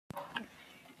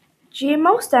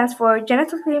GMO stands for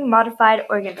genetically modified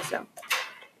organism.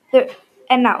 There,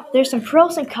 and now there's some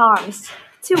pros and cons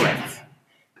to it.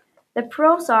 The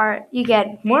pros are you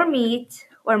get more meat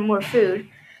or more food.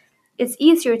 It's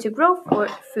easier to grow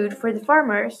food for the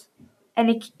farmers, and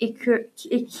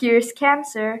it cures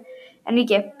cancer, and you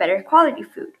get better quality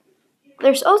food.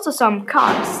 There's also some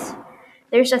cons.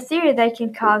 There's a theory that it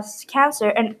can cause cancer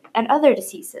and other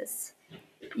diseases.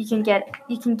 You can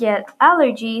get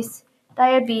allergies,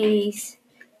 diabetes,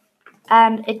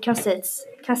 and it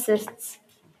consists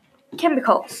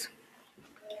chemicals.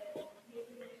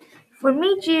 For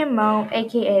me, GMO,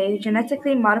 aka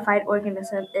genetically modified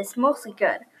organism, is mostly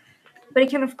good, but it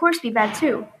can of course be bad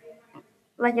too.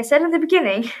 Like I said in the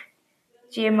beginning,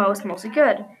 GMO is mostly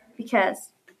good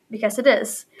because it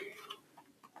is,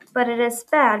 but it is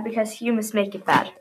bad because humans make it bad.